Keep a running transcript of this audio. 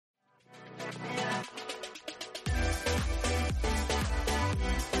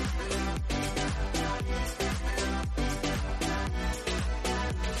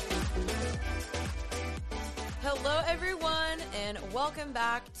everyone, and welcome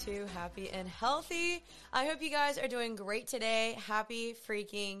back to Happy and Healthy. I hope you guys are doing great today. Happy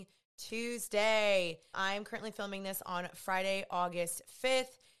freaking Tuesday. I'm currently filming this on Friday, August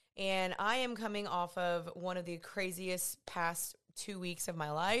 5th, and I am coming off of one of the craziest past 2 weeks of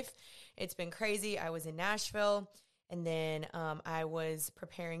my life. It's been crazy. I was in Nashville, and then I was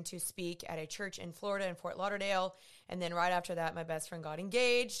preparing to speak at a church in Florida, in Fort Lauderdale. And then right after that, my best friend got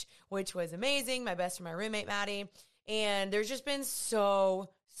engaged, which was amazing. My best friend, my roommate, Maddie. And there's just been so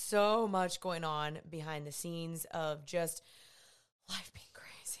much going on behind the scenes of just life being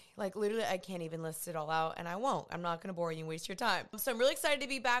crazy. Like literally, I can't even list it all out, and I won't. I'm not going to bore you and waste your time. So I'm really excited to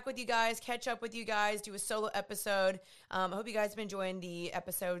be back with you guys, catch up with you guys, do a solo episode. I hope you guys have been enjoying the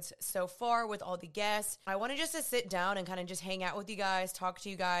episodes so far with all the guests. I wanted just to sit down and kind of just hang out with you guys, talk to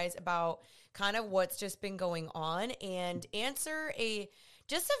you guys about kind of what's just been going on and answer a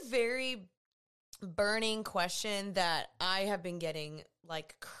very burning question that I have been getting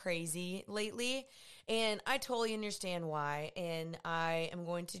like crazy lately. And I totally understand why. And I am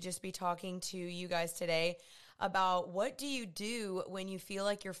going to just be talking to you guys today about what do you do when you feel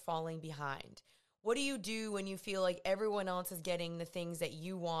like you're falling behind? What do you do when you feel like everyone else is getting the things that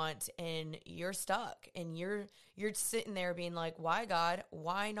you want and you're stuck and you're sitting there being like, why God,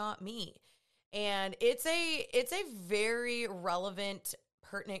 why not me? And it's a very relevant,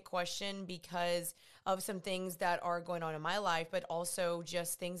 pertinent question because of some things that are going on in my life, but also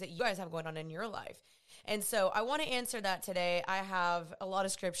just things that you guys have going on in your life. And so I want to answer that today. I have a lot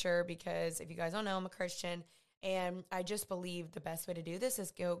of scripture because if you guys don't know, I'm a Christian, and I just believe the best way to do this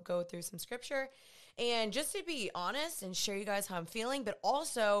is go through some scripture and just to be honest and share you guys how I'm feeling, but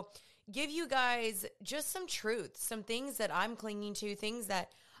also give you guys just some truth, some things that I'm clinging to, things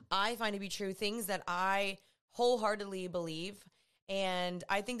that I find to be true, things that I wholeheartedly believe. And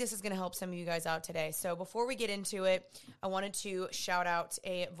I think this is going to help some of you guys out today. So before we get into it, I wanted to shout out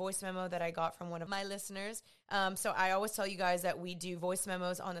a voice memo that I got from one of my listeners. So I always tell you guys that we do voice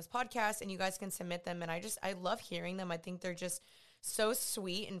memos on this podcast and you guys can submit them. And I love hearing them. I think they're just so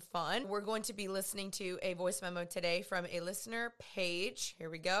sweet and fun. We're going to be listening to a voice memo today from a listener, Paige. Here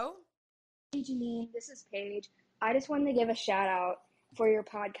we go. Hey Janine, this is Paige. I just wanted to give a shout out for your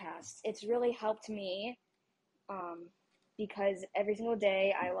podcast. It's really helped me because every single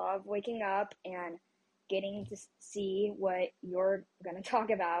day I love waking up and getting to see what you're going to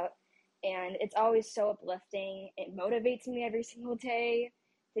talk about. And it's always so uplifting. It motivates me every single day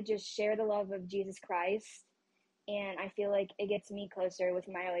to just share the love of Jesus Christ. And I feel like it gets me closer with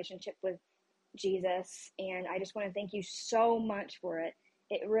my relationship with Jesus. And I just want to thank you so much for it.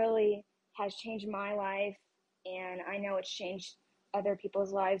 It really has changed my life, and I know it's changed other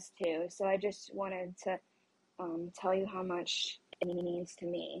people's lives too. So I just wanted to tell you how much it means to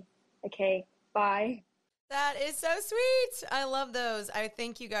me. Okay, bye. That is so sweet. I love those. I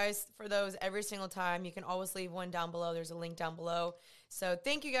thank you guys for those every single time. You can always leave one down below. There's a link down below. So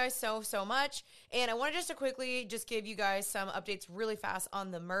thank you guys so much. And I wanted just to quickly just give you guys some updates really fast on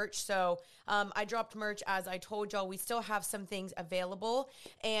the merch. So I dropped merch as I told y'all. We still have some things available.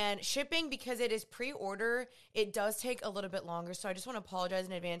 And shipping, because it is pre-order, it does take a little bit longer. So I just want to apologize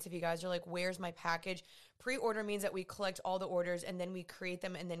in advance if you guys are like, where's my package? Pre-order means that we collect all the orders and then we create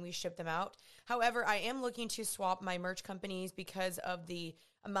them and then we ship them out. However, I am looking to swap my merch companies because of the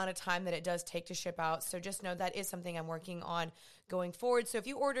amount of time that it does take to ship out. So just know that is something I'm working on going forward. So if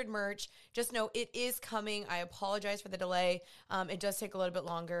you ordered merch, just know it is coming. I apologize for the delay. It does take a little bit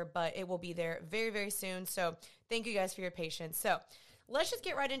longer, but it will be there very soon. So thank you guys for your patience. So let's just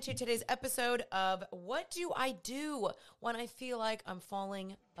get right into today's episode of what do I do when I feel like I'm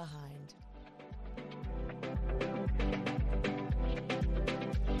falling behind?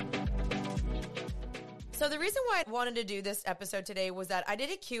 So the reason why I wanted to do this episode today was that I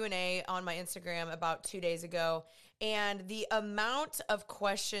did a Q&A on my Instagram about 2 days ago, and the amount of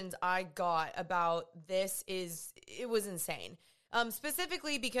questions I got about this it was insane.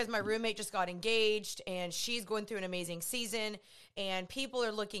 Specifically because my roommate just got engaged and she's going through an amazing season, and people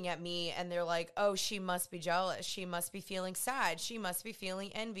are looking at me and they're like, oh, she must be jealous. She must be feeling sad. She must be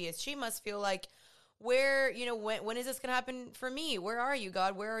feeling envious. She must feel like, when is this going to happen for me? Where are you,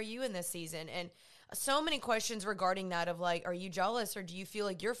 God? Where are you in this season? And so many questions regarding that of like, are you jealous, or do you feel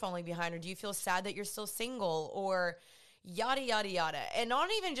like you're falling behind, or do you feel sad that you're still single, or yada, yada, yada. And not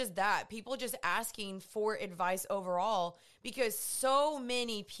even just that, people just asking for advice overall, because so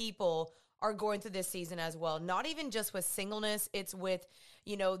many people are going through this season as well. Not even just with singleness, it's with,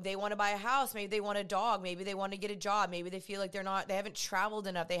 they want to buy a house, maybe they want a dog, maybe they want to get a job, maybe they feel like they haven't traveled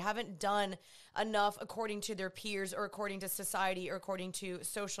enough, they haven't done enough according to their peers or according to society or according to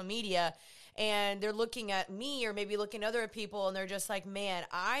social media. and they're looking at me or maybe looking at other people and they're just like, man,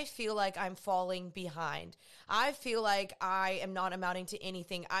 I feel like I'm falling behind. I feel like I am not amounting to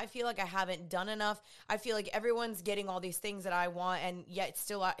anything. I feel like I haven't done enough. I feel like everyone's getting all these things that I want, and yet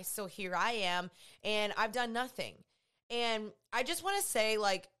still here I am, and I've done nothing. And I just want to say,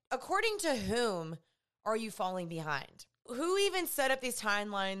 like, according to whom are you falling behind? Who even set up these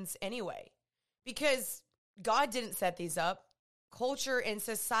timelines anyway? Because God didn't set these up. Culture and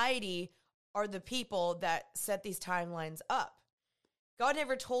society are the people that set these timelines up. God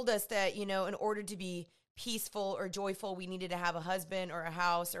never told us that, in order to be peaceful or joyful, we needed to have a husband or a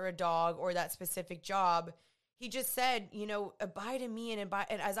house or a dog or that specific job. He just said, abide in me and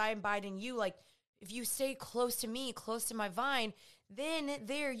as I abide in you. Like, if you stay close to me, close to my vine, then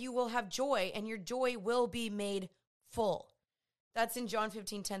there you will have joy, and your joy will be made full. That's in John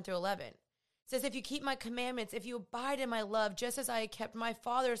 15:10-11. It says, if you keep my commandments, if you abide in my love, just as I kept my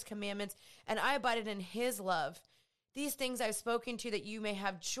Father's commandments, and I abided in his love, these things I've spoken to, that you may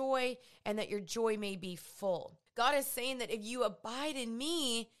have joy, and that your joy may be full. God is saying that if you abide in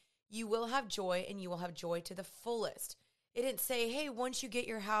me, you will have joy, and you will have joy to the fullest. It didn't say, hey, once you get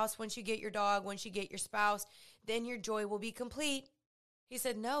your house, once you get your dog, once you get your spouse, then your joy will be complete. He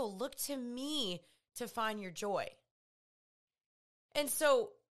said, no, look to me to find your joy. And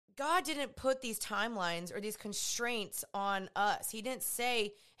so God didn't put these timelines or these constraints on us. He didn't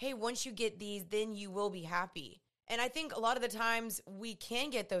say, hey, once you get these, then you will be happy. And I think a lot of the times we can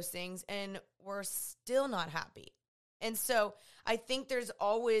get those things and we're still not happy. And so I think there's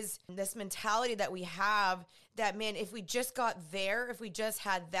always this mentality that we have that, man, if we just got there, if we just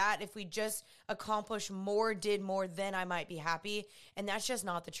had that, if we just accomplished more, did more, then I might be happy. And that's just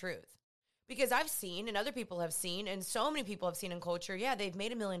not the truth. Because I've seen, and other people have seen, and so many people have seen in culture, yeah, they've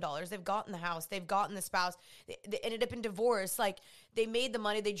made $1 million. They've gotten the house. They've gotten the spouse. They ended up in divorce. Like, they made the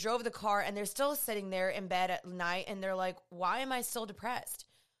money. They drove the car, and they're still sitting there in bed at night, and they're like, why am I still depressed?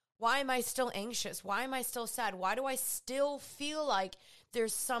 Why am I still anxious? Why am I still sad? Why do I still feel like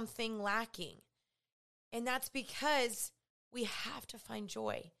there's something lacking? And that's because we have to find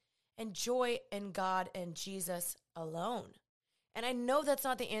joy, and joy in God and Jesus alone. And I know that's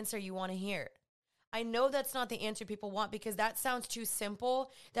not the answer you want to hear. I know that's not the answer people want, because that sounds too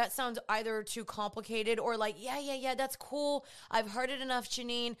simple. That sounds either too complicated or like, yeah, that's cool. I've heard it enough,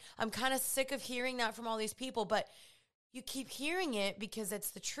 Janine. I'm kind of sick of hearing that from all these people, but you keep hearing it because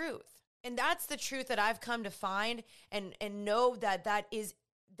it's the truth. And that's the truth that I've come to find and know that is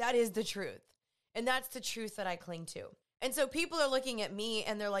the truth. And that's the truth that I cling to. And so people are looking at me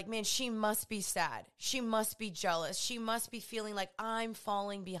and they're like, man, she must be sad. She must be jealous. She must be feeling like I'm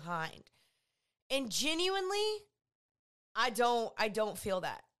falling behind. And genuinely, I don't feel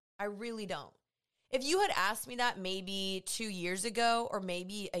that. I really don't. If you had asked me that maybe 2 years ago or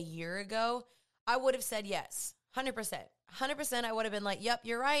maybe a year ago, I would have said yes, 100%. 100%, I would have been like, yep,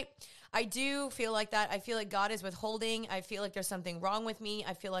 you're right. I do feel like that. I feel like God is withholding. I feel like there's something wrong with me.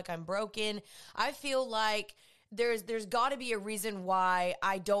 I feel like I'm broken. I feel like there's got to be a reason why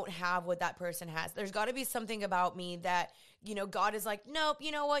I don't have what that person has. There's got to be something about me that, God is like, nope,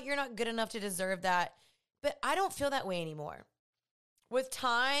 you know what? You're not good enough to deserve that. But I don't feel that way anymore. With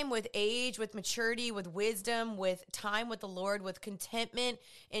time, with age, with maturity, with wisdom, with time with the Lord, with contentment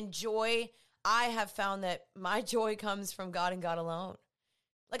and joy, I have found that my joy comes from God and God alone.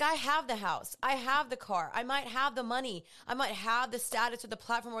 Like, I have the house, I have the car, I might have the money, I might have the status or the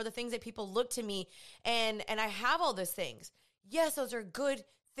platform or the things that people look to me, and I have all those things. Yes, those are good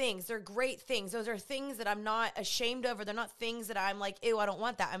things. They're great things. Those are things that I'm not ashamed of, or they're not things that I'm like, ew, I don't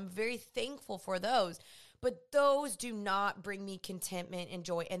want that. I'm very thankful for those. But those do not bring me contentment and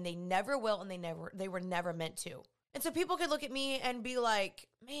joy, and they never will, and they were never meant to. And so people could look at me and be like,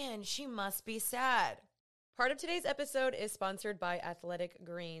 man, she must be sad. Part of today's episode is sponsored by Athletic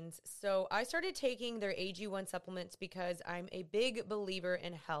Greens. So I started taking their AG1 supplements because I'm a big believer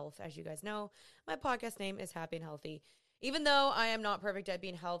in health. As you guys know, my podcast name is Happy and Healthy. Even though I am not perfect at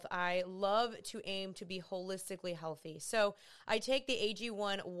being health, I love to aim to be holistically healthy. So I take the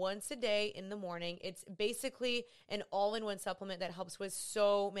AG1 once a day in the morning. It's basically an all-in-one supplement that helps with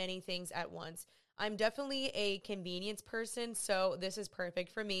so many things at once. I'm definitely a convenience person, so this is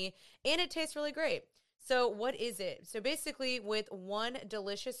perfect for me, and it tastes really great. So what is it? So basically, with one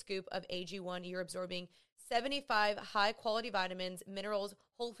delicious scoop of AG1, you're absorbing 75 high-quality vitamins, minerals,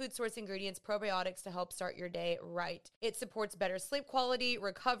 whole food source ingredients, probiotics to help start your day right. It supports better sleep quality,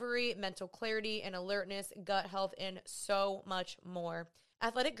 recovery, mental clarity and alertness, gut health, and so much more.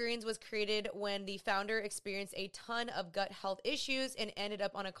 Athletic Greens was created when the founder experienced a ton of gut health issues and ended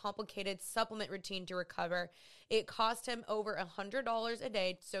up on a complicated supplement routine to recover. It cost him over $100 a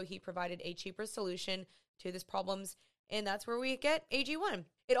day, so he provided a cheaper solution to these problems, and that's where we get AG1.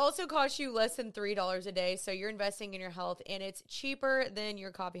 It also costs you less than $3 a day, so you're investing in your health, and it's cheaper than your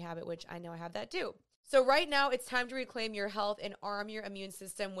coffee habit, which I know I have that too. So right now, it's time to reclaim your health and arm your immune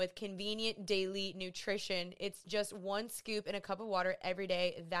system with convenient daily nutrition. It's just one scoop in a cup of water every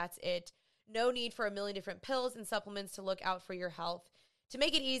day. That's it. No need for a million different pills and supplements to look out for your health. To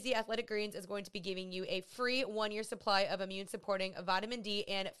make it easy, Athletic Greens is going to be giving you a free 1-year supply of immune-supporting vitamin D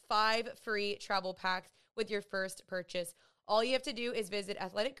and 5 free travel packs with your first purchase. All you have to do is visit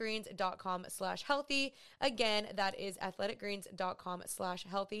athleticgreens.com/healthy. Again, that is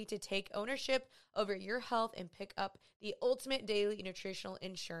athleticgreens.com/healthy to take ownership over your health and pick up the ultimate daily nutritional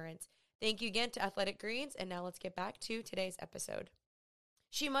insurance. Thank you again to Athletic Greens, and now let's get back to today's episode.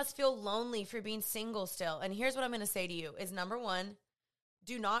 She must feel lonely for being single still. And here's what I'm going to say to you is, number one,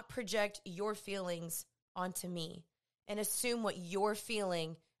 do not project your feelings onto me and assume what you're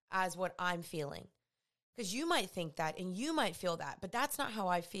feeling as what I'm feeling. Because you might think that and you might feel that, but that's not how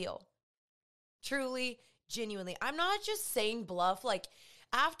I feel. Truly, genuinely. I'm not just saying bluff. Like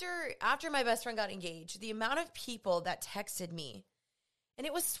after my best friend got engaged, the amount of people that texted me, and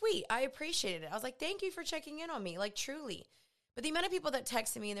it was sweet. I appreciated it. I was like, thank you for checking in on me. Like truly. But the amount of people that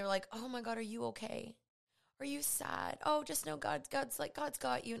texted me and they were like, oh my God, are you okay? Are you sad? Oh, just know God's got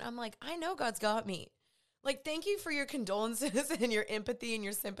you. And I'm like, I know God's got me. Like, thank you for your condolences and your empathy and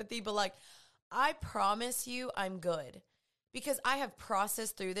your sympathy. But like, I promise you I'm good because I have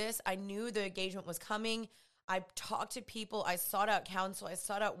processed through this. I knew the engagement was coming. I talked to people. I sought out counsel. I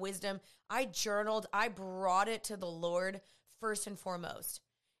sought out wisdom. I journaled. I brought it to the Lord first and foremost.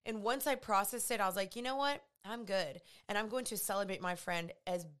 And once I processed it, I was like, you know what? I'm good. And I'm going to celebrate my friend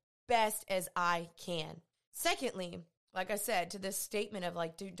as best as I can. Secondly, like I said, to this statement of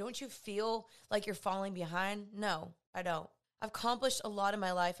like, dude, don't you feel like you're falling behind? No, I don't. I've accomplished a lot in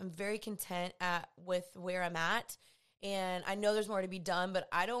my life. I'm very content with where I'm at. And I know there's more to be done, but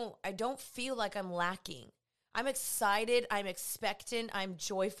I don't feel like I'm lacking. I'm excited. I'm expectant. I'm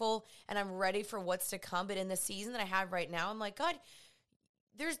joyful, and I'm ready for what's to come. But in the season that I have right now, I'm like, God,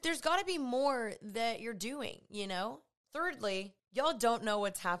 there's got to be more that you're doing, you know? Thirdly, y'all don't know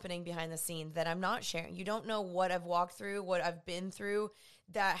what's happening behind the scenes that I'm not sharing. You don't know what I've walked through, what I've been through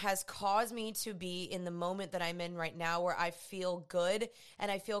that has caused me to be in the moment that I'm in right now where I feel good and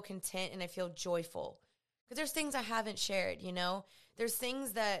I feel content and I feel joyful. Because there's things I haven't shared, you know? There's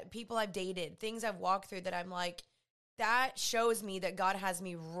things that people I've dated, things I've walked through that I'm like, that shows me that God has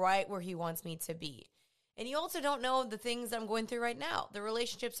me right where he wants me to be. And you also don't know the things that I'm going through right now, the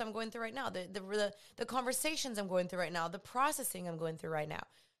relationships I'm going through right now, the conversations I'm going through right now, the processing I'm going through right now.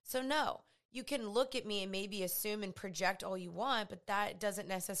 So no, you can look at me and maybe assume and project all you want, but that doesn't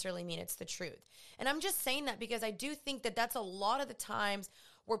necessarily mean it's the truth. And I'm just saying that because I do think that that's a lot of the times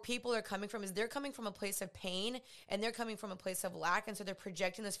where people are coming from is they're coming from a place of pain and they're coming from a place of lack. And so they're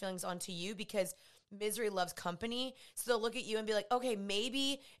projecting those feelings onto you because misery loves company. So they'll look at you and be like, okay,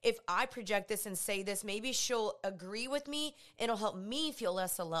 maybe if I project this and say this, maybe she'll agree with me and it'll help me feel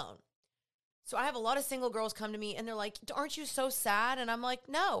less alone. So I have a lot of single girls come to me and they're like, aren't you so sad? And I'm like,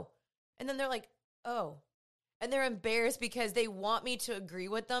 no. And then they're like, oh. And they're embarrassed because they want me to agree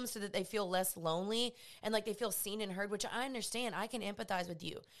with them so that they feel less lonely and like they feel seen and heard, which I understand. I can empathize with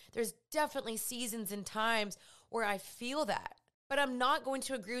you. There's definitely seasons and times where I feel that. But I'm not going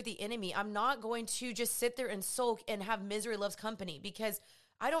to agree with the enemy. I'm not going to just sit there and sulk and have misery loves company because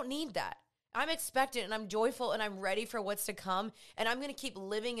I don't need that. I'm expectant and I'm joyful and I'm ready for what's to come. And I'm going to keep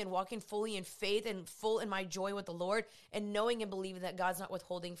living and walking fully in faith and full in my joy with the Lord and knowing and believing that God's not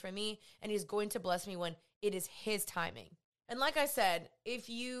withholding from me and he's going to bless me when it is his timing. And like I said, if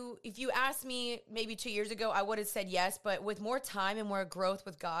you asked me maybe 2 years ago, I would have said yes. But with more time and more growth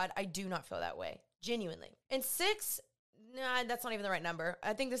with God, I do not feel that way. Genuinely. And 6, nah, that's not even the right number.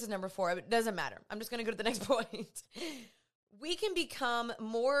 I think this is number 4, but it doesn't matter. I'm just going to go to the next point. We can become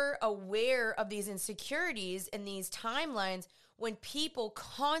more aware of these insecurities and these timelines when people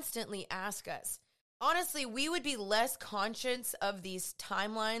constantly ask us. Honestly, we would be less conscious of these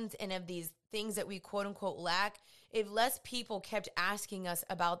timelines and of these things that we quote unquote lack if less people kept asking us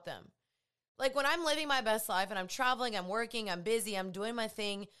about them. Like when I'm living my best life and I'm traveling, I'm working, I'm busy, I'm doing my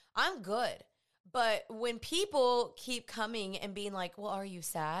thing, I'm good. But when people keep coming and being like, well, are you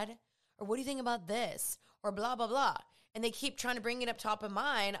sad? Or what do you think about this? Or blah, blah, blah. And they keep trying to bring it up top of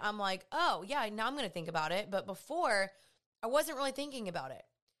mind. I'm like, oh, yeah, now I'm going to think about it. But before, I wasn't really thinking about it.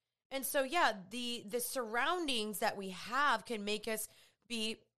 And so, yeah, the surroundings that we have can make us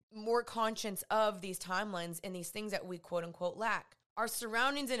be more conscious of these timelines and these things that we quote unquote lack. Our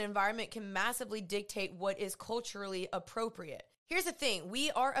surroundings and environment can massively dictate what is culturally appropriate. Here's the thing. We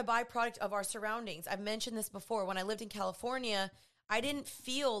are a byproduct of our surroundings. I've mentioned this before. When I lived in California, I didn't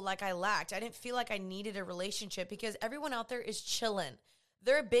feel like I lacked. I didn't feel like I needed a relationship because everyone out there is chilling.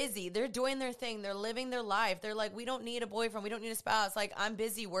 They're busy. They're doing their thing. They're living their life. They're like, we don't need a boyfriend. We don't need a spouse. Like, I'm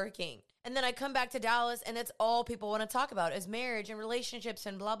busy working. And then I come back to Dallas and it's all people want to talk about is marriage and relationships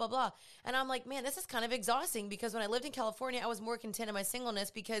and blah, blah, blah. And I'm like, man, this is kind of exhausting because when I lived in California, I was more content in my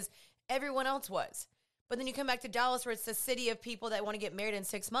singleness because everyone else was. But then you come back to Dallas where it's the city of people that want to get married in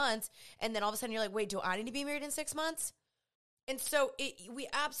 6 months. And then all of a sudden you're like, wait, do I need to be married in 6 months? And so we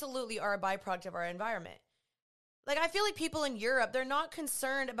absolutely are a byproduct of our environment. Like, I feel like people in Europe, they're not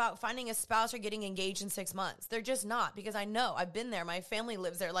concerned about finding a spouse or getting engaged in 6 months. They're just not, because I know, I've been there. My family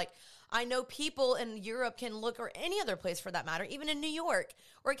lives there. Like, I know people in Europe can look, or any other place for that matter, even in New York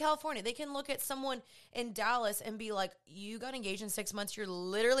or California, they can look at someone in Dallas and be like, you got engaged in 6 months, you're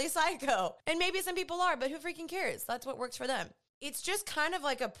literally psycho. And maybe some people are, but who freaking cares? That's what works for them. It's just kind of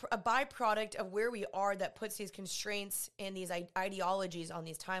like a byproduct of where we are that puts these constraints and these ideologies on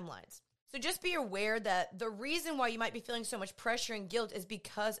these timelines. So just be aware that the reason why you might be feeling so much pressure and guilt is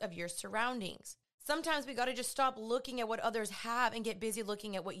because of your surroundings. Sometimes we got to just stop looking at what others have and get busy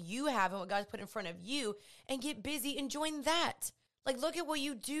looking at what you have and what God's put in front of you and get busy enjoying that. Like, look at what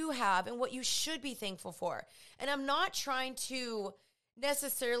you do have and what you should be thankful for. And I'm not trying to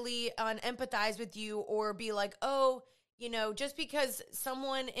necessarily empathize with you or be like, oh, you know, just because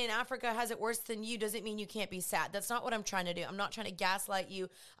someone in Africa has it worse than you doesn't mean you can't be sad. That's not what I'm trying to do. I'm not trying to gaslight you.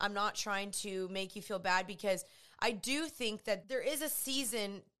 I'm not trying to make you feel bad, because I do think that there is a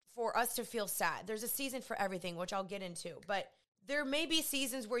season for us to feel sad. There's a season for everything, which I'll get into. But there may be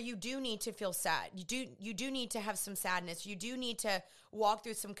seasons where you do need to feel sad. You do need to have some sadness. You do need to walk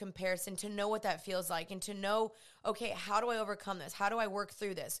through some comparison to know what that feels like and to know, okay, how do I overcome this? How do I work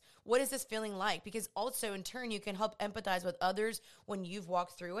through this? What is this feeling like? Because also in turn, you can help empathize with others when you've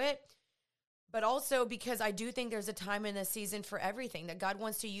walked through it. But also because I do think there's a time in a season for everything, that God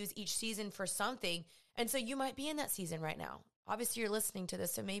wants to use each season for something. And so you might be in that season right now. Obviously, you're listening to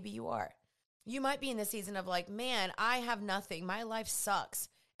this, so maybe you are. You might be in the season of like, man, I have nothing. My life sucks.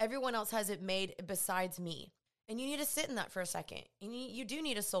 Everyone else has it made besides me. And you need to sit in that for a second. You do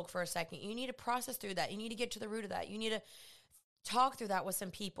need to sulk for a second. You need to process through that. You need to get to the root of that. You need to talk through that with some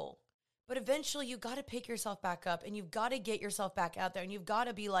people. But eventually you got to pick yourself back up and you've got to get yourself back out there. And you've got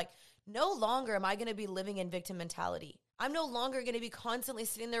to be like, no longer am I going to be living in victim mentality. I'm no longer going to be constantly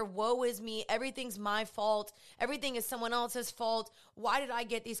sitting there, woe is me, everything's my fault, everything is someone else's fault. Why did I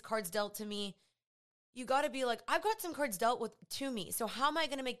get these cards dealt to me? You got to be like, I've got some cards dealt with to me, so how am I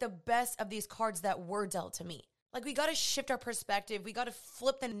going to make the best of these cards that were dealt to me? Like, we got to shift our perspective. We got to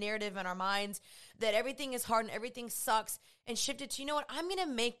flip the narrative in our minds that everything is hard and everything sucks, and shift it to, you know what, I'm going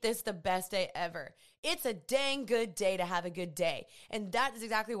to make this the best day ever. It's a dang good day to have a good day. And that is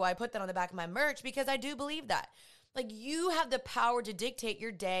exactly why I put that on the back of my merch, because I do believe that. Like, you have the power to dictate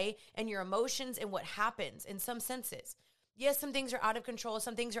your day and your emotions and what happens in some senses. Yes, some things are out of control,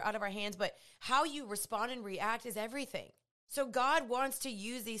 some things are out of our hands, but how you respond and react is everything. So God wants to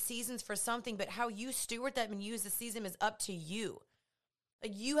use these seasons for something, but how you steward them and use the season is up to you.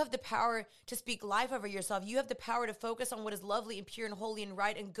 Like, you have the power to speak life over yourself. You have the power to focus on what is lovely and pure and holy and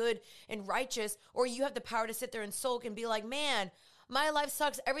right and good and righteous, or you have the power to sit there and sulk and be like, man, my life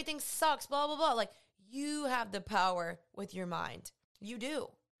sucks, everything sucks, blah, blah, blah. Like, you have the power with your mind. You do.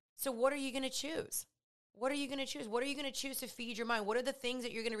 So what are you going to choose? What are you going to choose? What are you going to choose to feed your mind? What are the things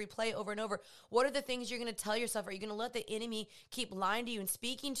that you're going to replay over and over? What are the things you're going to tell yourself? Are you going to let the enemy keep lying to you and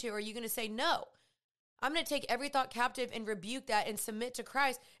speaking to you? Or are you going to say, no, I'm going to take every thought captive and rebuke that and submit to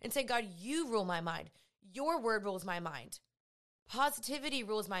Christ and say, God, you rule my mind. Your word rules my mind. Positivity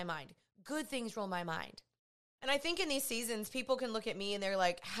rules my mind. Good things rule my mind. And I think in these seasons, people can look at me and they're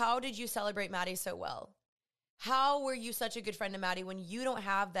like, how did you celebrate Maddie so well? How were you such a good friend to Maddie when you don't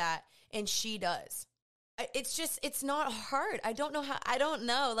have that and she does? It's not hard. I don't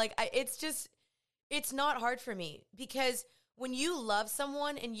know. Like, it's not hard for me, because when you love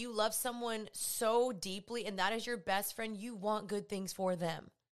someone and you love someone so deeply and that is your best friend, you want good things for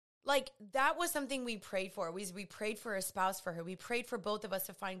them. Like, that was something we prayed for. We prayed for a spouse for her. We prayed for both of us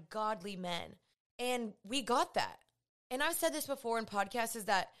to find godly men. And we got that. And I've said this before in podcasts, is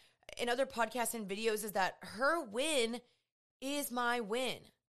that in other podcasts and videos, is that her win is my win.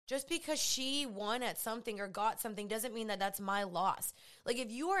 Just because she won at something or got something doesn't mean that that's my loss. Like, if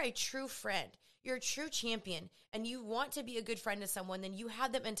you are a true friend, you're a true champion, and you want to be a good friend to someone, then you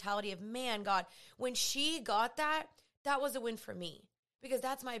have that mentality of, man, God, when she got that, that was a win for me. because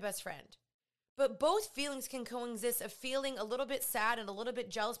that's my best friend. But both feelings can coexist, of feeling a little bit sad and a little bit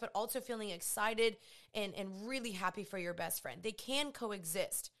jealous, but also feeling excited and really happy for your best friend. They can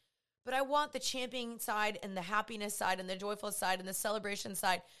coexist. But I want the championing side and the happiness side and the joyful side and the celebration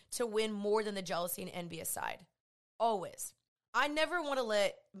side to win more than the jealousy and envious side. Always. I never want to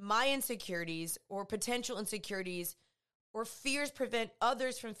let my insecurities or potential insecurities or fears prevent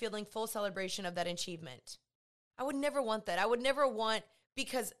others from feeling full celebration of that achievement. I would never want that. I would never want,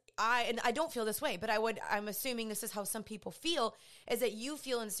 because I don't feel this way, but I'm assuming this is how some people feel, is that you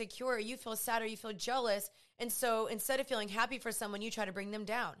feel insecure, or you feel sad, or you feel jealous. And so instead of feeling happy for someone, you try to bring them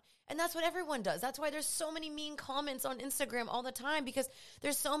down. And that's what everyone does. That's why there's so many mean comments on Instagram all the time, because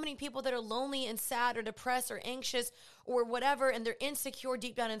there's so many people that are lonely and sad or depressed or anxious or whatever, and they're insecure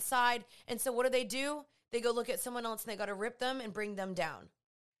deep down inside. And so what do? They go look at someone else and they got to rip them and bring them down.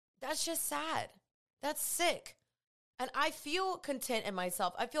 That's just sad. That's sick. And I feel content in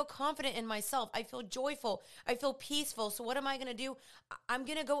myself. I feel confident in myself. I feel joyful. I feel peaceful. So what am I going to do? I'm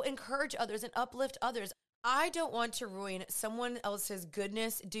going to go encourage others and uplift others. I don't want to ruin someone else's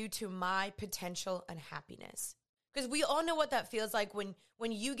goodness due to my potential unhappiness. Because we all know what that feels like when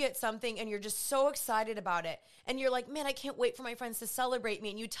you get something and you're just so excited about it. And you're like, man, I can't wait for my friends to celebrate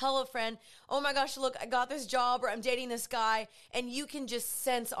me. And you tell a friend, oh my gosh, look, I got this job, or I'm dating this guy. And you can just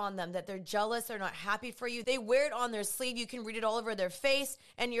sense on them that they're jealous. They're not happy for you. They wear it on their sleeve. You can read it all over their face.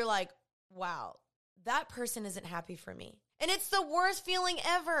 And you're like, wow, that person isn't happy for me. And it's the worst feeling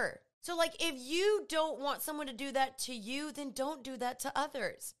ever. So like, if you don't want someone to do that to you, then don't do that to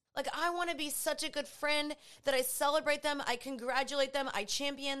others. Like, I want to be such a good friend that I celebrate them, I congratulate them, I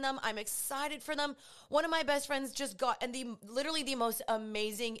champion them, I'm excited for them. One of my best friends just got literally the most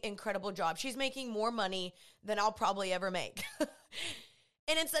amazing, incredible job. She's making more money than I'll probably ever make.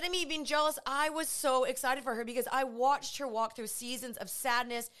 And instead of me being jealous, I was so excited for her, because I watched her walk through seasons of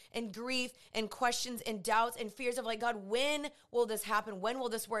sadness and grief and questions and doubts and fears of like, God, when will this happen? When will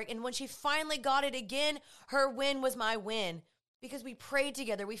this work? And when she finally got it again, her win was my win. Because we prayed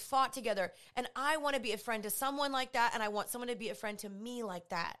together, we fought together, and I want to be a friend to someone like that, and I want someone to be a friend to me like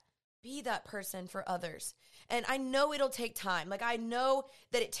that. Be that person for others. And I know it'll take time. Like, I know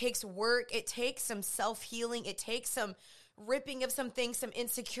that it takes work, it takes some self-healing, it takes some ripping of some things, some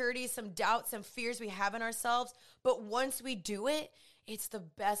insecurities, some doubts, some fears we have in ourselves. But once we do it, it's the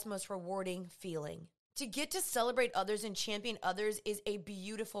best, most rewarding feeling. To get to celebrate others and champion others is a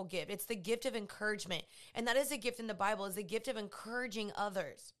beautiful gift. It's the gift of encouragement. And that is a gift in the Bible, is the gift of encouraging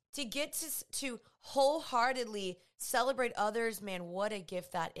others. To get to wholeheartedly celebrate others, man, what a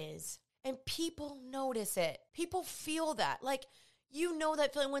gift that is. And people notice it. People feel that. Like, you know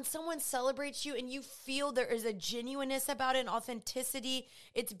that feeling when someone celebrates you and you feel there is a genuineness about it, an authenticity.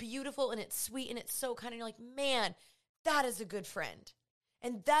 It's beautiful and it's sweet and it's so kind. And you're like, man, that is a good friend.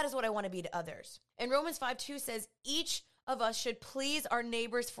 And that is what I want to be to others. And Romans 5:2 says, each of us should please our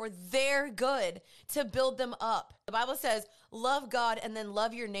neighbors for their good, to build them up. The Bible says, love God and then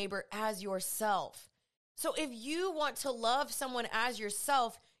love your neighbor as yourself. So if you want to love someone as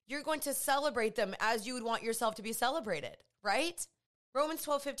yourself, you're going to celebrate them as you would want yourself to be celebrated, right? Romans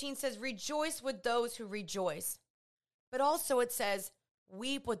 12:15 says, rejoice with those who rejoice. But also it says,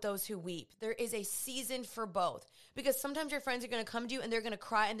 weep with those who weep. There is a season for both, because sometimes your friends are going to come to you and they're going to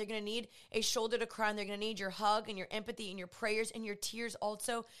cry and they're going to need a shoulder to cry, and they're going to need your hug and your empathy and your prayers and your tears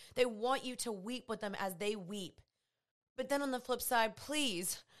also. They want you to weep with them as they weep. But then on the flip side,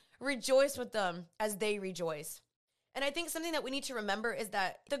 please rejoice with them as they rejoice. And I think something that we need to remember is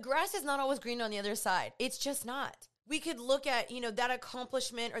that the grass is not always green on the other side. It's just not. We could look at, that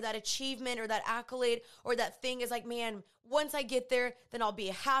accomplishment or that achievement or that accolade or that thing is like, man, once I get there, then I'll be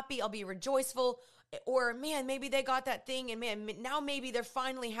happy, I'll be rejoiceful. Or, man, maybe they got that thing and, man, now maybe they're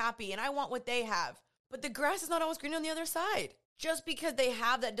finally happy and I want what they have. But the grass is not always green on the other side. Just because they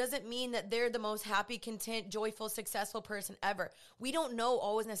have that doesn't mean that they're the most happy, content, joyful, successful person ever. We don't know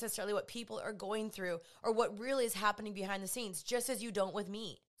always necessarily what people are going through or what really is happening behind the scenes, just as you don't with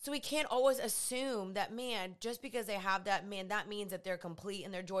me. So we can't always assume that, man, just because they have that, man, that means that they're complete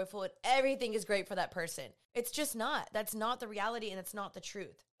and they're joyful and everything is great for that person. It's just not. That's not the reality, and it's not the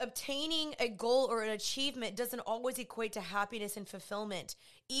truth. Obtaining a goal or an achievement doesn't always equate to happiness and fulfillment,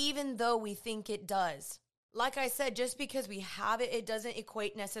 even though we think it does. Like I said, just because we have it, it doesn't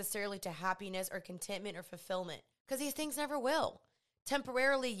equate necessarily to happiness or contentment or fulfillment, because these things never will.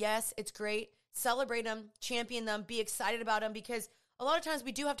 Temporarily, yes, it's great. Celebrate them, champion them, be excited about them, because a lot of times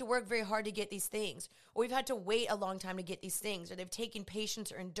we do have to work very hard to get these things, or we've had to wait a long time to get these things, or they've taken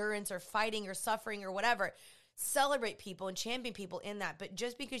patience or endurance or fighting or suffering or whatever. Celebrate people and champion people in that. But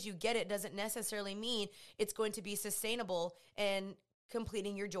just because you get it doesn't necessarily mean it's going to be sustainable and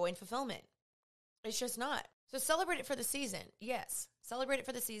completing your joy and fulfillment. It's just not. So celebrate it for the season. Yes, celebrate it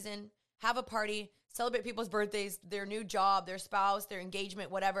for the season. Have a party, celebrate people's birthdays, their new job, their spouse, their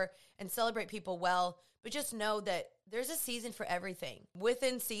engagement, whatever, and celebrate people well. But just know that there's a season for everything.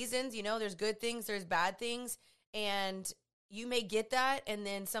 Within seasons, there's good things, there's bad things, and you may get that, and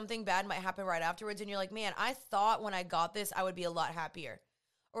then something bad might happen right afterwards, and you're like, man, I thought when I got this, I would be a lot happier.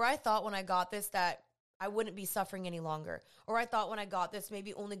 Or I thought when I got this that I wouldn't be suffering any longer. Or I thought when I got this,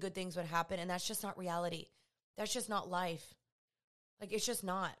 maybe only good things would happen, and that's just not reality. That's just not life. Like, it's just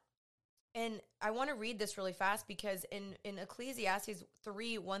not. And I want to read this really fast because in Ecclesiastes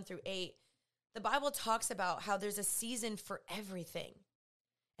 3, 1-8, the Bible talks about how there's a season for everything.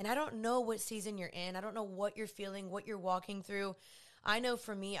 And I don't know what season you're in. I don't know what you're feeling, what you're walking through. I know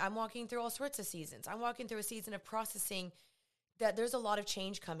for me, I'm walking through all sorts of seasons. I'm walking through a season of processing that there's a lot of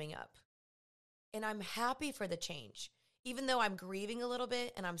change coming up. And I'm happy for the change, even though I'm grieving a little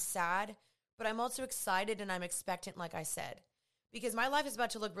bit and I'm sad, but I'm also excited and I'm expectant, like I said, because my life is about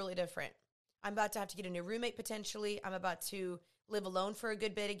to look really different. I'm about to have to get a new roommate potentially. I'm about to live alone for a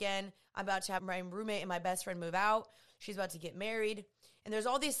good bit again. I'm about to have my roommate and my best friend move out. She's about to get married. And there's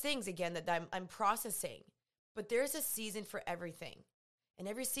all these things, again, that I'm processing. But there's a season for everything. And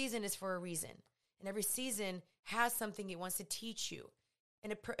every season is for a reason. And every season has something it wants to teach you.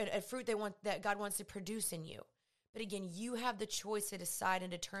 And a fruit that God wants to produce in you. But again, you have the choice to decide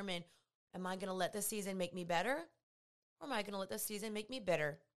and determine, am I going to let this season make me better? Or am I going to let this season make me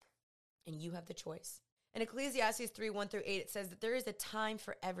bitter? And you have the choice. In Ecclesiastes 3, 1-8, it says that there is a time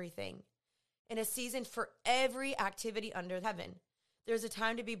for everything and a season for every activity under heaven. There's a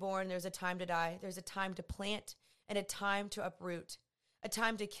time to be born. There's a time to die. There's a time to plant and a time to uproot, a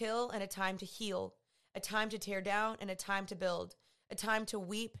time to kill and a time to heal, a time to tear down and a time to build, a time to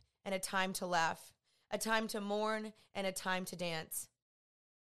weep and a time to laugh, a time to mourn and a time to dance,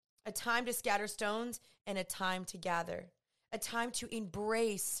 a time to scatter stones and a time to gather, a time to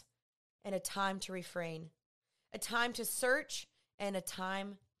embrace and a time to refrain, a time to search and a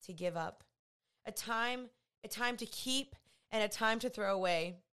time to give up, a time to keep and a time to throw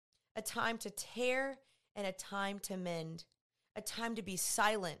away, a time to tear and a time to mend, a time to be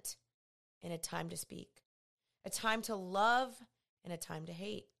silent and a time to speak, a time to love and a time to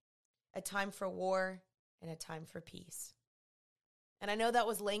hate, a time for war and a time for peace. And I know that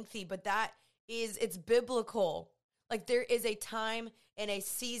was lengthy, but it's biblical. Like, there is a time and a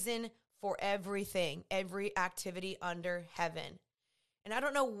season for everything, every activity under heaven. And I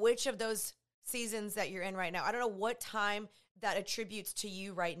don't know which of those seasons that you're in right now. I don't know what time that attributes to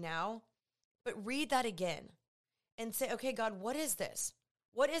you right now, but read that again and say, okay, God, what is this?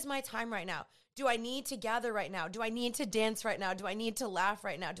 What is my time right now? Do I need to gather right now? Do I need to dance right now? Do I need to laugh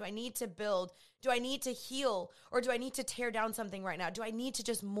right now? Do I need to build? Do I need to heal? Or do I need to tear down something right now? Do I need to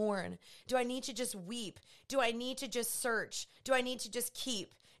just mourn? Do I need to just weep? Do I need to just search? Do I need to just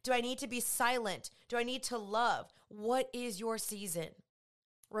keep? Do I need to be silent? Do I need to love? What is your season?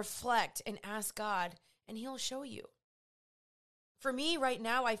 Reflect and ask God, and He'll show you. For me right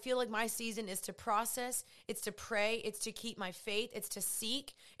now, I feel like my season is to process, it's to pray, it's to keep my faith, it's to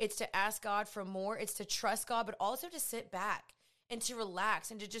seek, it's to ask God for more, it's to trust God, but also to sit back and to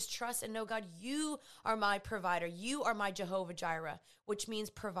relax and to just trust and know, God, you are my provider. You are my Jehovah Jireh, which means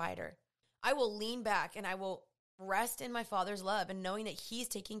provider. I will lean back and I will rest in my Father's love and knowing that He's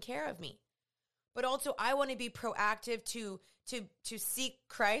taking care of me. But also, I want to be proactive to seek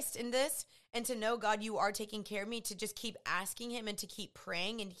Christ in this and to know, God, you are taking care of me, to just keep asking Him and to keep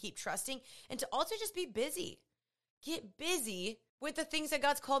praying and keep trusting and to also just be busy. Get busy with the things that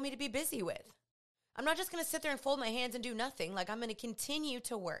God's called me to be busy with. I'm not just going to sit there and fold my hands and do nothing. Like, I'm going to continue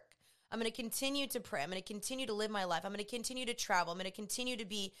to work. I'm going to continue to pray. I'm going to continue to live my life. I'm going to continue to travel. I'm going to continue to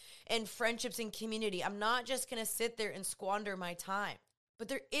be in friendships and community. I'm not just going to sit there and squander my time. But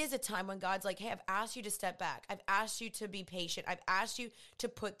there is a time when God's like, hey, I've asked you to step back. I've asked you to be patient. I've asked you to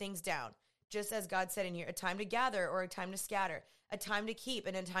put things down. Just as God said in here, a time to gather or a time to scatter, a time to keep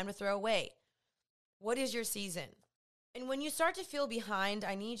and a time to throw away. What is your season? And when you start to feel behind,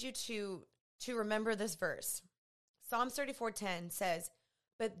 I need you to remember this verse. Psalms 34:10 says,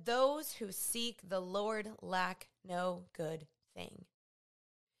 but those who seek the Lord lack no good thing.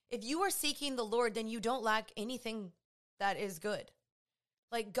 If you are seeking the Lord, then you don't lack anything that is good.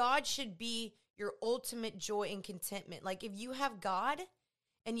 Like, God should be your ultimate joy and contentment. Like, if you have God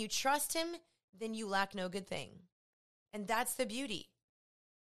and you trust Him, then you lack no good thing. And that's the beauty.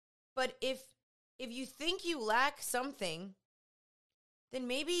 But if you think you lack something, then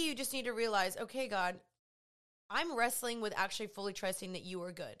maybe you just need to realize, okay, God, I'm wrestling with actually fully trusting that you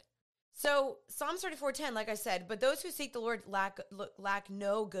are good. So Psalms 34:10, like I said, but those who seek the Lord lack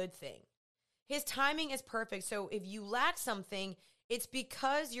no good thing. His timing is perfect. So if you lack something, it's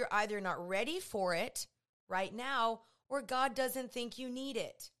because you're either not ready for it right now or God doesn't think you need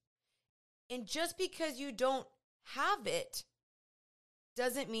it. And just because you don't have it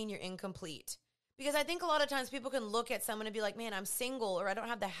doesn't mean you're incomplete. Because I think a lot of times people can look at someone and be like, man, I'm single or I don't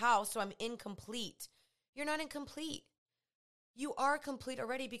have the house, so I'm incomplete. You're not incomplete. You are complete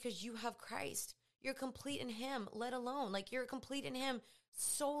already because you have Christ. You're complete in him, let alone. Like, you're complete in him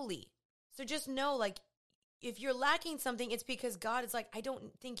solely. So just know, like, if you're lacking something, it's because God is like, I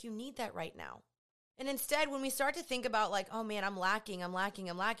don't think you need that right now. And instead, when we start to think about like, oh man, I'm lacking. So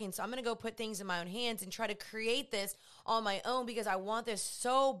I'm going to go put things in my own hands and try to create this on my own because I want this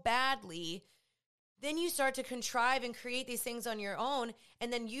so badly. Then you start to contrive and create these things on your own.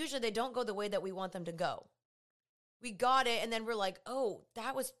 And then usually they don't go the way that we want them to go. We got it. And then we're like, oh,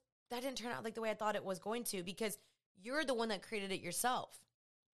 that didn't turn out like the way I thought it was going to, because you're the one that created it yourself.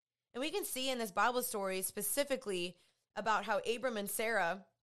 And we can see in this Bible story specifically about how Abram and Sarah,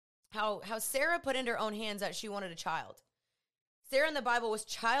 how Sarah put in her own hands that she wanted a child. Sarah in the Bible was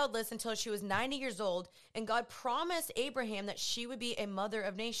childless until she was 90 years old, and God promised Abraham that she would be a mother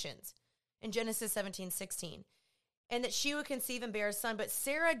of nations in Genesis 17:16, and that she would conceive and bear a son. But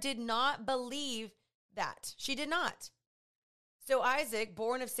Sarah did not believe that. She did not. So Isaac,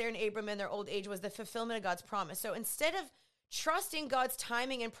 born of Sarah and Abram in their old age, was the fulfillment of God's promise. So instead of trusting God's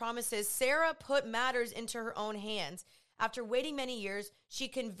timing and promises, Sarah put matters into her own hands. After waiting many years, she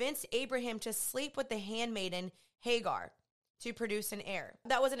convinced Abraham to sleep with the handmaiden Hagar to produce an heir.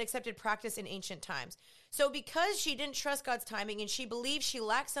 That was an accepted practice in ancient times. So because she didn't trust God's timing and she believed she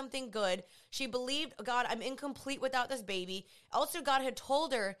lacked something good, she believed, God, I'm incomplete without this baby. Also, God had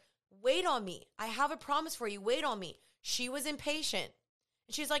told her, wait on me. I have a promise for you. Wait on me. She was impatient.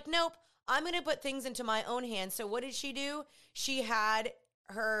 And she's like, nope, I'm going to put things into my own hands. So what did she do? She had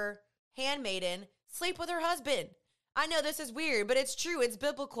her handmaiden sleep with her husband. I know this is weird, but it's true. It's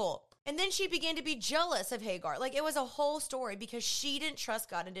biblical. And then she began to be jealous of Hagar. Like, it was a whole story because she didn't trust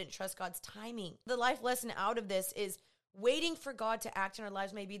God and didn't trust God's timing. The life lesson out of this is waiting for God to act in our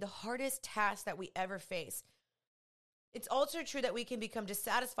lives may be the hardest task that we ever face. It's also true that we can become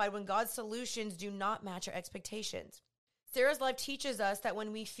dissatisfied when God's solutions do not match our expectations. Sarah's life teaches us that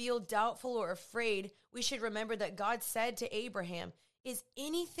when we feel doubtful or afraid, we should remember that God said to Abraham, is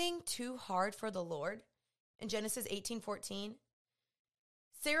anything too hard for the Lord? In Genesis 18:14.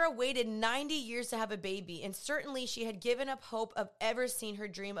 Sarah waited 90 years to have a baby, and certainly she had given up hope of ever seeing her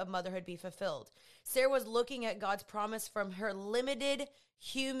dream of motherhood be fulfilled. Sarah was looking at God's promise from her limited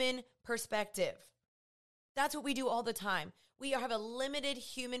human perspective. That's what we do all the time. We have a limited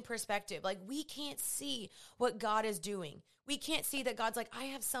human perspective. Like, we can't see what God is doing. We can't see that God's like, I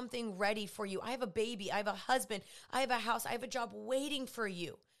have something ready for you. I have a baby. I have a husband. I have a house. I have a job waiting for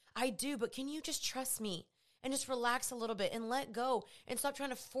you. I do, but can you just trust me and just relax a little bit and let go and stop trying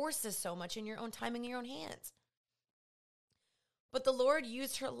to force this so much in your own time and in your own hands? But the Lord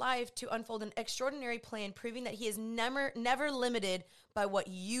used her life to unfold an extraordinary plan, proving that he is never limited by what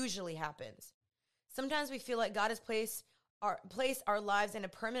usually happens. Sometimes we feel like God has placed our lives in a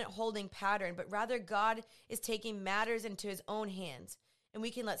permanent holding pattern, but rather God is taking matters into his own hands. And we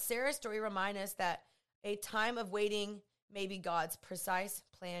can let Sarah's story remind us that a time of waiting may be God's precise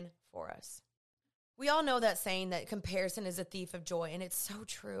plan for us. We all know that saying that comparison is a thief of joy, and it's so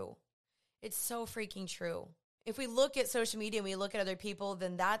true. It's so freaking true. If we look at social media and we look at other people,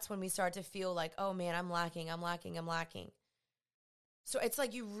 then that's when we start to feel like, oh man, I'm lacking. So it's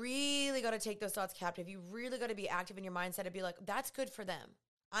like you really got to take those thoughts captive. You really got to be active in your mindset and be like, that's good for them.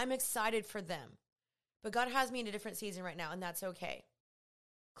 I'm excited for them. But God has me in a different season right now, and that's okay.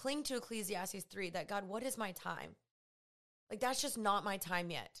 Cling to Ecclesiastes 3, that God, what is my time? Like, that's just not my time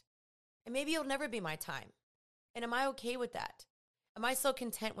yet. And maybe it'll never be my time. And am I okay with that? Am I so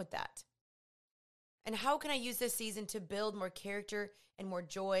content with that? And how can I use this season to build more character and more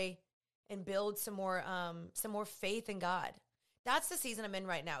joy and build some more faith in God? That's the season I'm in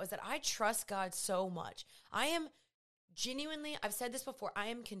right now, is that I trust God so much. I am genuinely, I've said this before, I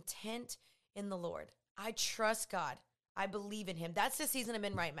am content in the Lord. I trust God. I believe in him. That's the season I'm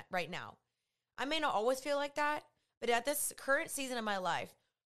in right now. I may not always feel like that, but at this current season of my life,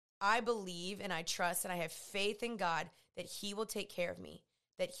 I believe and I trust and I have faith in God that he will take care of me,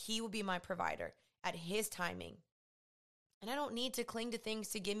 that he will be my provider at his timing. And I don't need to cling to things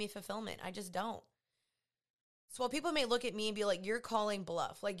to give me fulfillment. I just don't. So while people may look at me and be like, you're calling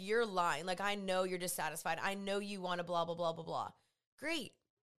bluff, like you're lying, like I know you're dissatisfied, I know you want to blah, blah, blah, blah, blah. Great.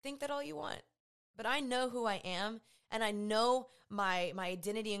 Think that all you want. But I know who I am, and I know my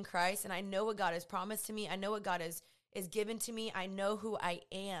identity in Christ, and I know what God has promised to me. I know what God is given to me. I know who I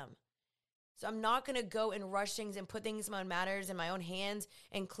am. So I'm not going to go and rush things and put things in my own matters in my own hands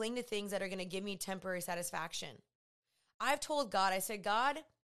and cling to things that are going to give me temporary satisfaction. I've told God, I said, God,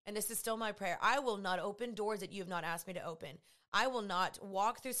 and this is still my prayer, I will not open doors that you have not asked me to open. I will not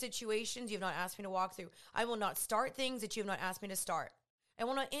walk through situations you have not asked me to walk through. I will not start things that you have not asked me to start. I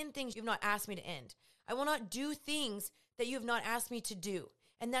will not end things you have not asked me to end. I will not do things that you have not asked me to do.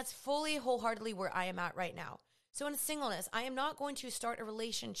 And that's fully, wholeheartedly where I am at right now. So in singleness, I am not going to start a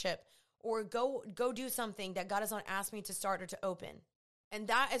relationship or go do something that God has not asked me to start or to open. And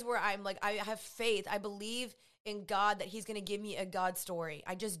that is where I'm like, I have faith. I believe in God that he's going to give me a God story.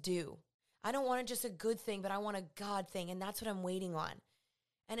 I just do. I don't want just a good thing, but I want a God thing. And that's what I'm waiting on.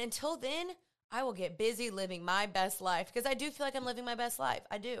 And until then, I will get busy living my best life because I do feel like I'm living my best life.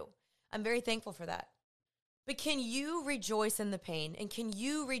 I do. I'm very thankful for that. But can you rejoice in the pain? And can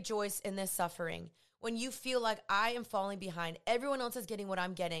you rejoice in this suffering when you feel like I am falling behind? Everyone else is getting what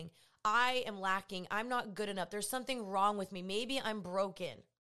I'm getting. I am lacking. I'm not good enough. There's something wrong with me. Maybe I'm broken.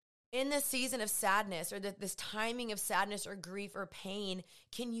 In this season of sadness or this timing of sadness or grief or pain,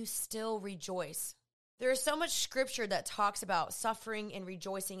 can you still rejoice? There is so much scripture that talks about suffering and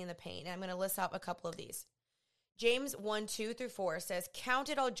rejoicing in the pain. And I'm going to list out a couple of these. James 1:2-4 says, "Count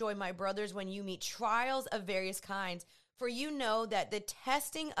it all joy, my brothers, when you meet trials of various kinds, for you know that the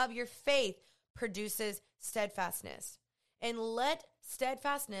testing of your faith produces steadfastness. And let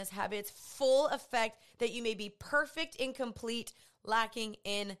steadfastness have its full effect, that you may be perfect and complete, lacking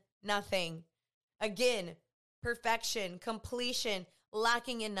in nothing." Again, perfection, completion,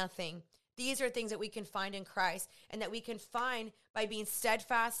 lacking in nothing. These are things that we can find in Christ and that we can find by being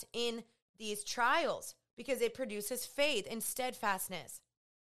steadfast in these trials because it produces faith and steadfastness.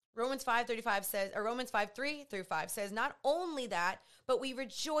 Romans 5:3-5 says, "Not only that, but we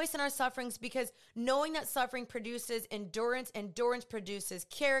rejoice in our sufferings because knowing that suffering produces endurance, endurance produces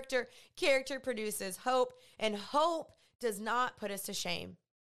character, character produces hope, and hope does not put us to shame.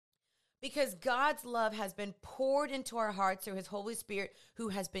 Because God's love has been poured into our hearts through his Holy Spirit who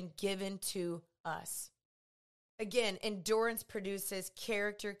has been given to us." Again, endurance produces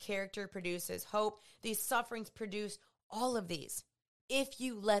character, character produces hope. These sufferings produce all of these if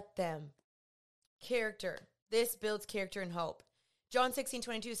you let them. Character. This builds character and hope. John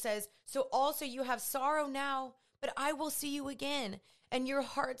 16:22 says, "So also you have sorrow now, but I will see you again, and your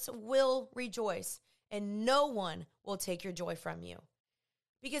hearts will rejoice, and no one will take your joy from you."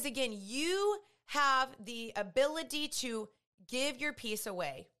 Because again, you have the ability to give your peace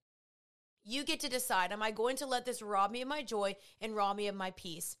away. You get to decide, am I going to let this rob me of my joy and rob me of my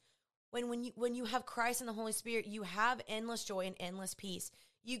peace? When you have Christ and the Holy Spirit, you have endless joy and endless peace.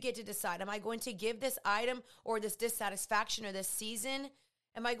 You get to decide, am I going to give this item or this dissatisfaction or this season,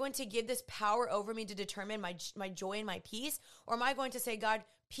 am I going to give this power over me to determine my joy and my peace? Or am I going to say, God,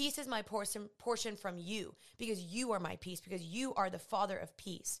 peace is my portion from you because you are my peace, because you are the Father of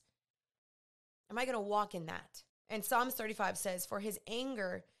peace. Am I going to walk in that? And Psalms 35 says, "For his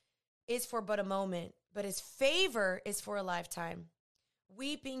anger is for but a moment, but his favor is for a lifetime.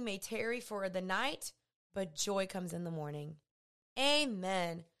 Weeping may tarry for the night, but joy comes in the morning."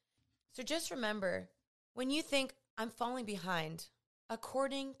 Amen. So just remember, when you think, I'm falling behind,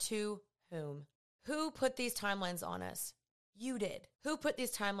 according to whom? Who put these timelines on us? You did. Who put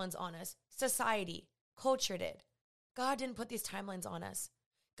these timelines on us? Society, culture did. God didn't put these timelines on us.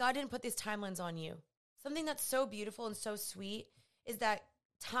 God didn't put these timelines on you. Something that's so beautiful and so sweet is that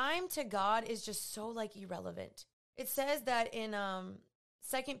time to God is just so irrelevant. It says that in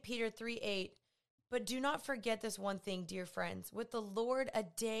 2 Peter 3:8, "But do not forget this one thing, dear friends. With the Lord, a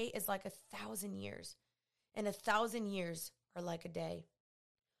day is like 1,000 years, and 1,000 years are like a day."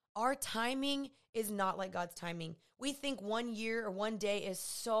 Our timing is not like God's timing. We think 1 year or 1 day is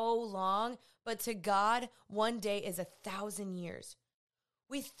so long, but to God, 1 day is 1,000 years.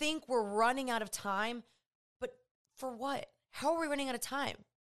 We think we're running out of time, but for what? How are we running out of time?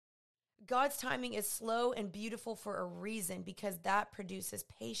 God's timing is slow and beautiful for a reason, because that produces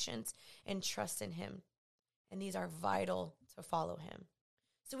patience and trust in him. And these are vital to follow him.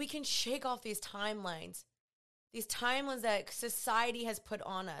 So we can shake off these timelines that society has put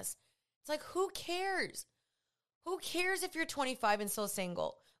on us. It's like, who cares? Who cares if you're 25 and still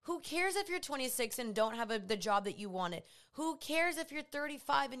single? Who cares if you're 26 and don't have the job that you wanted? Who cares if you're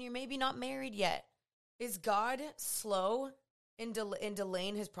 35 and you're maybe not married yet? Is God slow in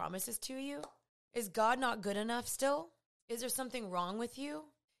delaying his promises to you? Is God not good enough still? Is there something wrong with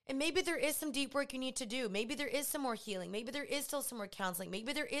you? And maybe there is some deep work you need to do. Maybe there is some more healing. Maybe there is still some more counseling.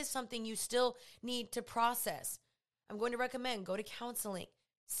 Maybe there is something you still need to process. I'm going to recommend go to counseling,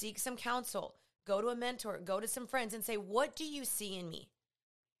 seek some counsel, go to a mentor, go to some friends and say, what do you see in me?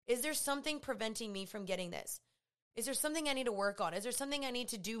 Is there something preventing me from getting this? Is there something I need to work on? Is there something I need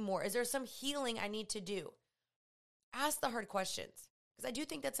to do more? Is there some healing I need to do? Ask the hard questions because I do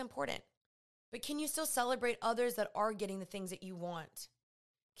think that's important. But can you still celebrate others that are getting the things that you want?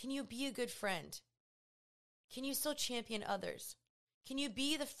 Can you be a good friend? Can you still champion others? Can you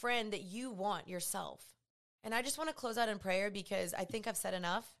be the friend that you want yourself? And I just want to close out in prayer because I think I've said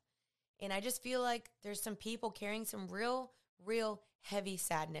enough. And I just feel like there's some people carrying some real heavy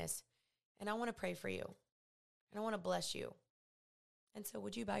sadness. And I want to pray for you. And I want to bless you. And so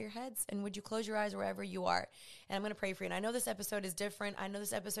would you bow your heads and would you close your eyes wherever you are? And I'm going to pray for you. And I know this episode is different. I know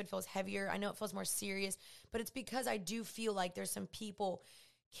this episode feels heavier. I know it feels more serious. But it's because I do feel like there's some people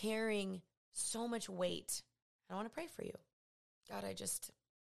carrying so much weight. I want to pray for you. God, I just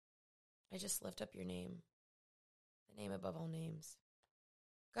lift up your name, the name above all names.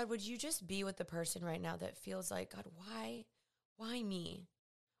 God, would you just be with the person right now that feels like, God, why me?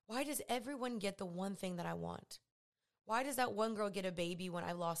 Why does everyone get the one thing that I want? Why does that one girl get a baby when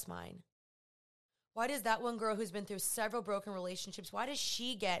I lost mine? Why does that one girl who's been through several broken relationships, why does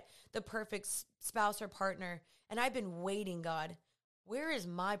she get the perfect spouse or partner? And I've been waiting, God. Where is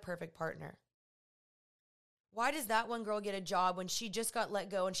my perfect partner? Why does that one girl get a job when she just got let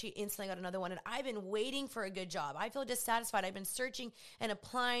go and she instantly got another one? And I've been waiting for a good job. I feel dissatisfied. I've been searching and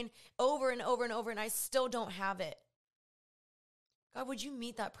applying over and over and over, and I still don't have it. God, would you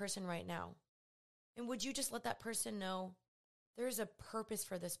meet that person right now? And would you just let that person know there's a purpose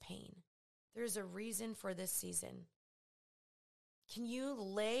for this pain? There's a reason for this season. Can you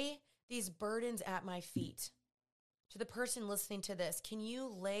lay these burdens at my feet? To the person listening to this, can you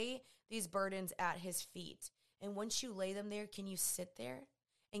lay these burdens at his feet? And once you lay them there, can you sit there?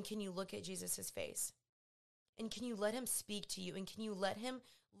 And can you look at Jesus' face? And can you let him speak to you? And can you let him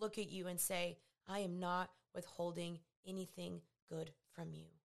look at you and say, I am not withholding anything good from you.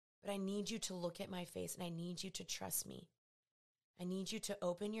 But I need you to look at my face and I need you to trust me. I need you to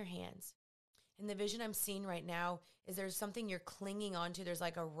open your hands. And the vision I'm seeing right now is there's something you're clinging onto. There's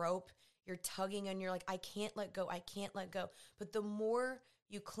like a rope you're tugging and you're like, I can't let go. I can't let go. But the more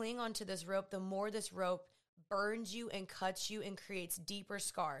you cling onto this rope, the more this rope burns you and cuts you and creates deeper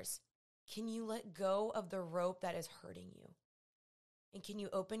scars. Can you let go of the rope that is hurting you? And can you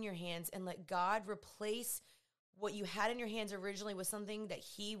open your hands and let God replace what you had in your hands originally with something that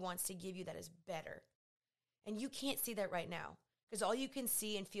he wants to give you that is better? And you can't see that right now because all you can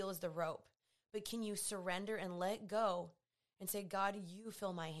see and feel is the rope. But can you surrender and let go and say, God, you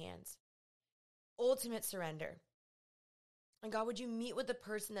fill my hands? Ultimate surrender. And God, would you meet with the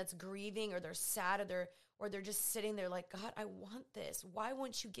person that's grieving or they're sad or they're just sitting there like, God, I want this. Why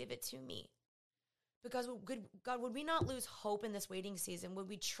won't you give it to me? Because God, would we not lose hope in this waiting season? Would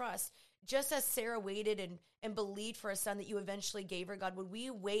we trust, just as Sarah waited and believed for a son that you eventually gave her, God, would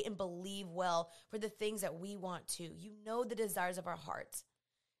we wait and believe well for the things that we want to? You know the desires of our hearts.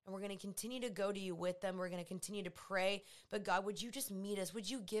 And we're going to continue to go to you with them. We're going to continue to pray. But God, would you just meet us? Would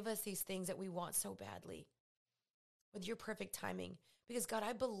you give us these things that we want so badly with your perfect timing? Because God,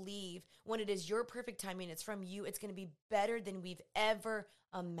 I believe when it is your perfect timing, it's from you, it's going to be better than we've ever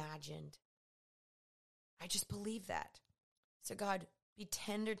imagined. I just believe that. So God, be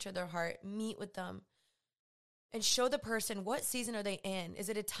tender to their heart, meet with them, and show the person what season are they in. Is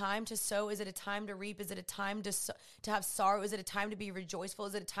it a time to sow? Is it a time to reap? Is it a time to have sorrow? Is it a time to be rejoiceful?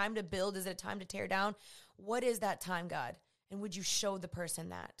 Is it a time to build? Is it a time to tear down? What is that time, God? And would you show the person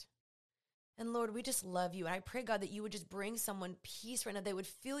that? And Lord, we just love you. And I pray, God, that you would just bring someone peace right now. They would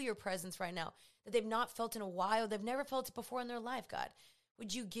feel your presence right now that they've not felt in a while. They've never felt it before in their life, God.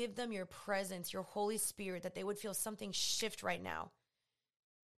 Would you give them your presence, your Holy Spirit, that they would feel something shift right now?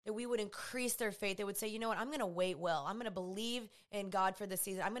 That we would increase their faith. They would say, you know what, I'm going to wait well. I'm going to believe in God for this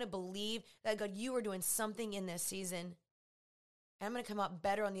season. I'm going to believe that, God, you are doing something in this season. And I'm going to come out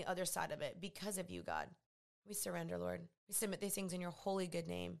better on the other side of it because of you, God. We surrender, Lord. We submit these things in your holy, good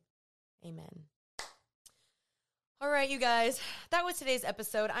name. Amen. All right, you guys, that was today's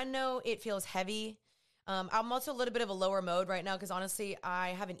episode. I know it feels heavy. I'm also a little bit of a lower mode right now because honestly, I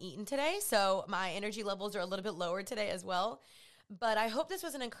haven't eaten today. So my energy levels are a little bit lower today as well. But I hope this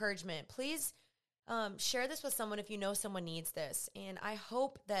was an encouragement. Please share this with someone if you know someone needs this. And I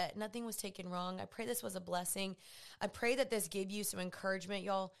hope that nothing was taken wrong. I pray this was a blessing. I pray that this gave you some encouragement.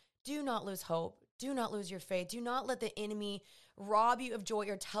 Y'all, do not lose hope. Do not lose your faith. Do not let the enemy rob you of joy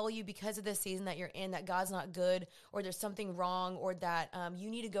or tell you because of this season that you're in that God's not good or there's something wrong or that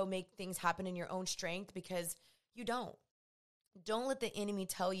you need to go make things happen in your own strength because you don't. Don't let the enemy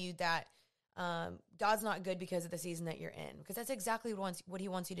tell you that God's not good because of the season that you're in, because that's exactly what he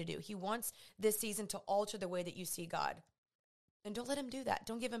wants you to do. He wants this season to alter the way that you see God. And don't let him do that.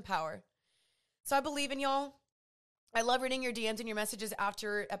 Don't give him power. So I believe in y'all. I love reading your DMs and your messages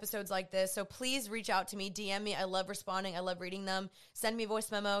after episodes like this. So please reach out to me, DM me. I love responding. I love reading them. Send me a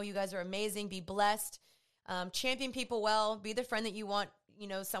voice memo. You guys are amazing. Be blessed. Champion people well. Be the friend that you want,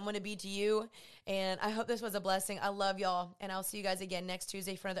 someone to be to you. And I hope this was a blessing. I love y'all. And I'll see you guys again next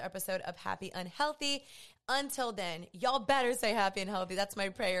Tuesday for another episode of Happy Unhealthy. Until then, y'all better stay happy and healthy. That's my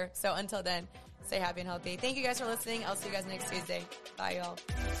prayer. So until then, stay happy and healthy. Thank you guys for listening. I'll see you guys next Tuesday. Bye,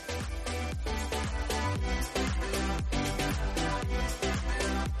 y'all.